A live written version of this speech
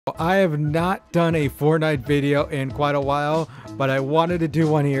I have not done a Fortnite video in quite a while, but I wanted to do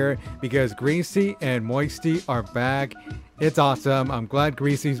one here because Greasy and Moisty are back. It's awesome. I'm glad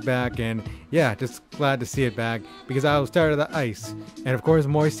Greasy's back, and yeah, just glad to see it back because I was tired of the ice. And of course,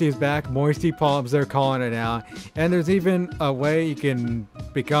 Moisty is back. Moisty Palms, they're calling it now. And there's even a way you can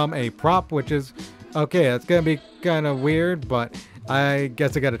become a prop, which is okay. That's gonna be kind of weird, but I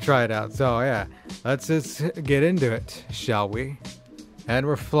guess I gotta try it out. So yeah, let's just get into it, shall we? And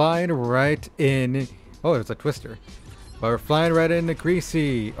we're flying right in. Oh, there's a twister. But we're flying right into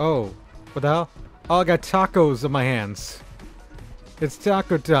Greasy. Oh, what the hell? Oh, I got tacos in my hands. It's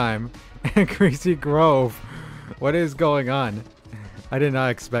taco time. And Greasy Grove. What is going on? I did not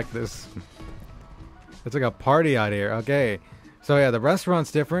expect this. It's like a party out here. Okay. So yeah, the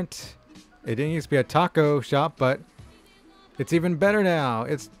restaurant's different. It didn't used to be a taco shop, but it's even better now.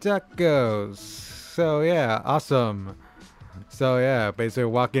 It's tacos. So yeah, awesome. So yeah, basically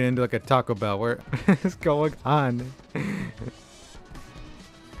walking into like a Taco Bell. What is going on? I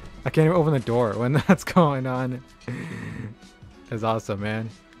can't even open the door when that's going on. It's awesome, man.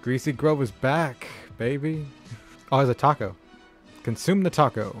 Greasy Grove is back, baby. Oh, there's a taco. Consume the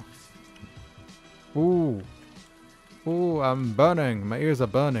taco. Ooh. Ooh, I'm burning. My ears are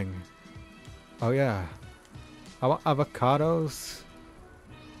burning. Oh yeah. I want avocados.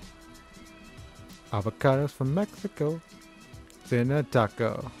 Avocados from Mexico. In a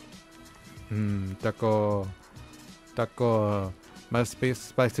taco. Taco must be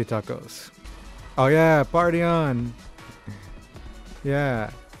spicy tacos. Oh yeah, party on.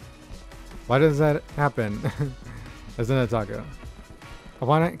 Yeah. Why does that happen? Isn't a taco? I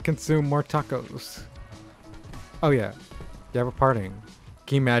want to consume more tacos. Oh yeah. Yeah, we're partying.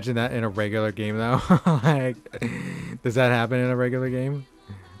 Can you imagine that in a regular game though? Like, does that happen in a regular game?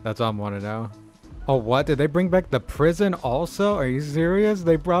 That's all I want to know. Oh, what? Did they bring back the prison also? Are you serious?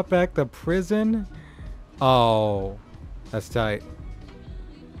 They brought back the prison? Oh, that's tight.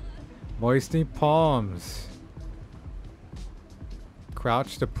 Moisty Palms.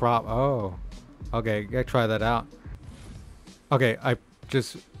 Crouch to prop. Oh, okay. Gotta try that out. Okay, I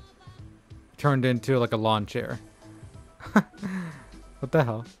just turned into like a lawn chair. What the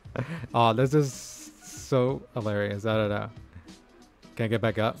hell? Oh, this is so hilarious. I don't know. Can I get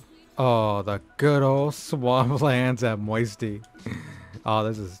back up? Oh, the good old swamplands at Moisty. Oh,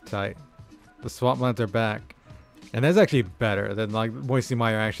 this is tight. The swamplands are back. And that's actually better than like Moisty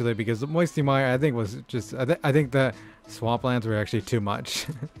Mire actually, because Moisty Mire I think was just, I think the swamplands were actually too much.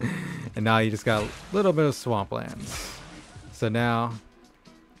 And now you just got a little bit of swamplands. So now,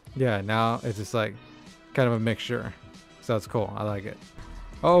 yeah, now it's just like kind of a mixture. So it's cool, I like it.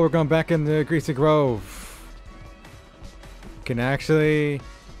 Oh, we're going back into Greasy Grove. Can actually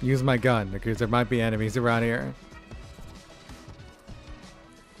use my gun because there might be enemies around here.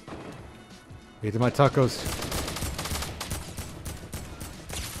 These are my tacos.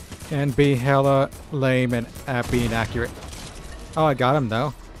 And be hella lame and being accurate. Oh, I got him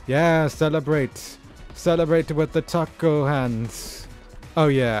though. Yeah, celebrate. Celebrate with the taco hands. Oh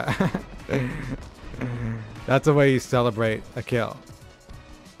yeah. That's the way you celebrate a kill.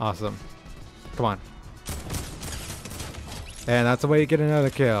 Awesome. Come on. And that's the way you get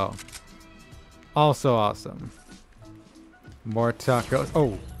another kill. Also awesome. More tacos.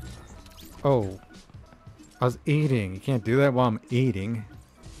 Oh. Oh. I was eating. You can't do that while I'm eating.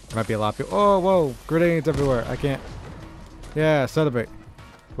 There might be a lot of people. Oh, whoa. Grenades everywhere. I can't. Yeah, celebrate.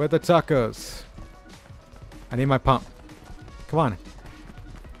 With the tacos. I need my pump. Come on.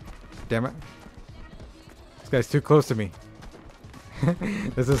 Damn it. This guy's too close to me.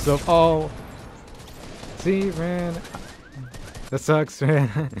 This is so... Oh. See, man. That sucks,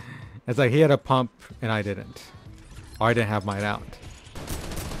 man. It's like he had a pump and I didn't. Or I didn't have mine out.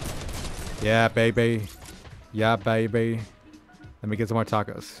 Yeah, baby. Yeah, baby. Let me get some more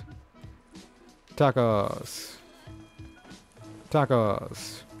tacos. Tacos.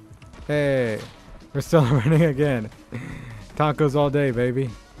 Tacos. Hey. We're still running again. Tacos all day, baby.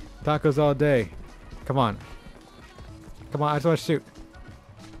 Tacos all day. Come on. Come on, I just want to shoot.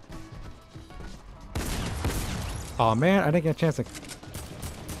 Oh man, I didn't get a chance to...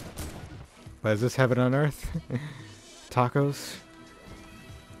 But is this heaven on earth? Tacos?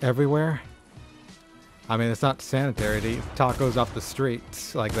 Everywhere? I mean, it's not sanitary to eat tacos off the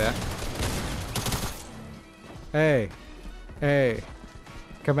streets like that. Hey! Hey!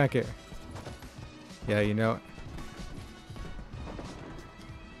 Come back here. Yeah, you know it.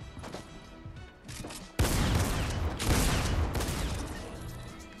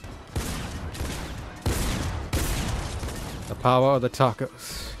 The power of the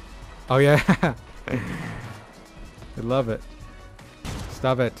tacos. Oh yeah. I love it.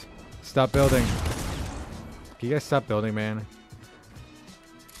 Stop it. Stop building. Can you guys stop building, man?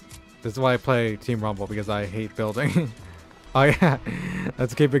 This is why I play Team Rumble, because I hate building. Oh yeah,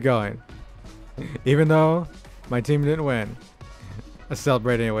 let's keep it going. Even though my team didn't win, I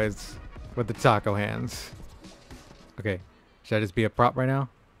celebrate anyways with the taco hands. Okay, should I just be a prop right now?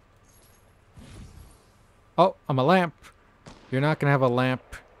 Oh, I'm a lamp. You're not gonna have a lamp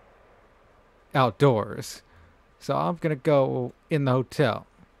outdoors, so I'm gonna go in the hotel.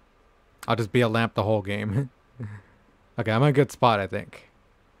 I'll just be a lamp the whole game. Okay, I'm in a good spot, I think.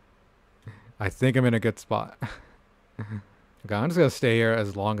 I think I'm in a good spot. Okay, I'm just gonna stay here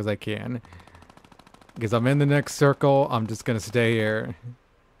as long as I can. Because I'm in the next circle, I'm just gonna stay here.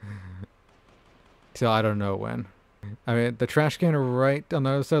 Till I don't know when. I mean, the trash can right on the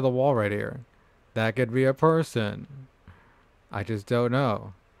other side of the wall right here. That could be a person. I just don't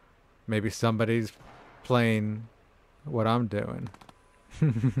know. Maybe somebody's playing what I'm doing.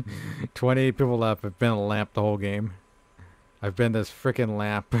 28 people left. I've been a lamp the whole game. I've been this freaking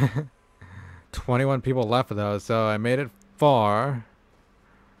lamp. 21 people left though, so I made it far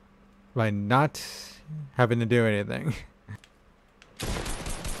by not having to do anything.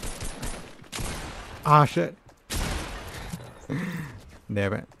 Ah, shit.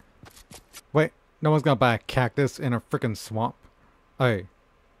 Damn it. Wait, no one's gonna buy a cactus in a freaking swamp. Hey.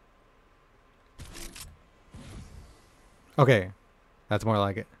 Okay, that's more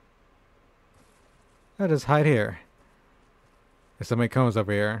like it. I'll just hide here. If somebody comes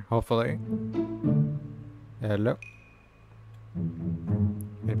over here, hopefully. Hello?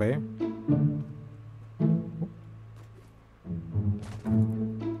 Anybody here?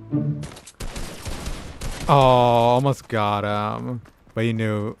 Oh, almost got him. But he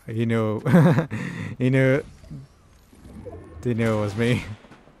knew, he knew it was me.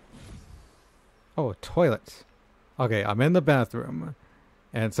 Oh, toilet. Okay, I'm in the bathroom.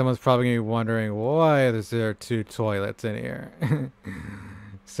 And someone's probably gonna be wondering why is there 2 toilets in here.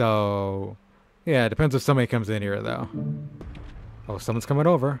 So, yeah, it depends if somebody comes in here though. Oh, someone's coming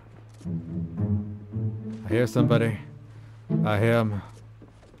over. I hear somebody. I hear him.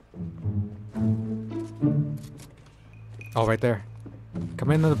 Oh, right there.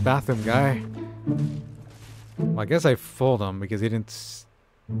 Come into the bathroom, guy. Well, I guess I fooled him because he didn't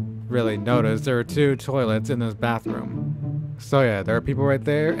really notice there were 2 toilets in this bathroom. So yeah, there are people right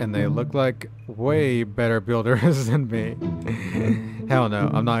there, and they look like way better builders than me. Hell no,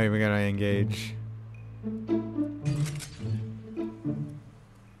 I'm not even gonna engage.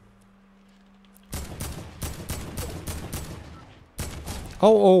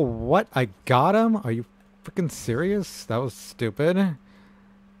 Oh, what? I got him? Are you freaking serious? That was stupid.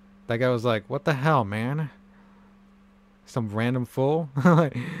 That guy was like, what the hell, man? Some random fool?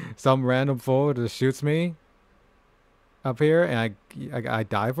 Some random fool just shoots me up here and I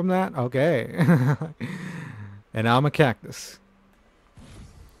die from that? Okay. And now I'm a cactus.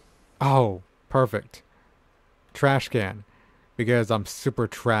 Oh, perfect. Trash can. Because I'm super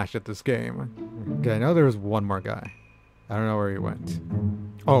trash at this game. Okay, I know there was one more guy. I don't know where he went.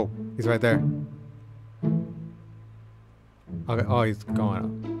 Oh, he's right there. Okay, oh, he's going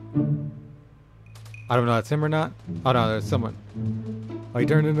up. I don't know if it's him or not. Oh no, there's someone. Oh, he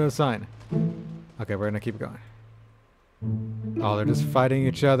turned into a sign. Okay, we're gonna keep going. Oh, they're just fighting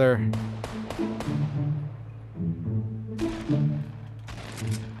each other.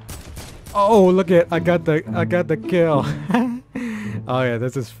 Oh, look at I got the kill. Oh yeah,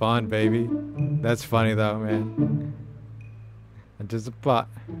 this is fun, baby. That's funny though, man. And just a bot.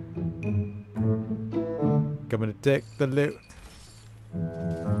 Coming to take the loot.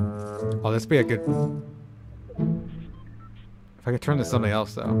 Oh, this would be a good... If I could turn to something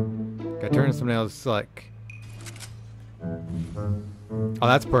else, though. If I turn to something else, like... Oh,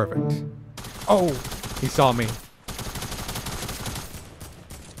 that's perfect. Oh! He saw me.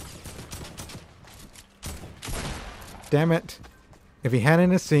 Damn it. If he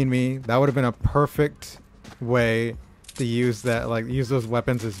hadn't have seen me, that would have been a perfect way to use that, like, use those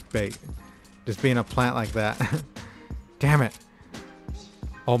weapons as bait. Just being a plant like that. Damn it.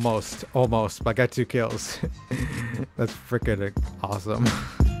 Almost, but I got 2 kills. That's freaking awesome.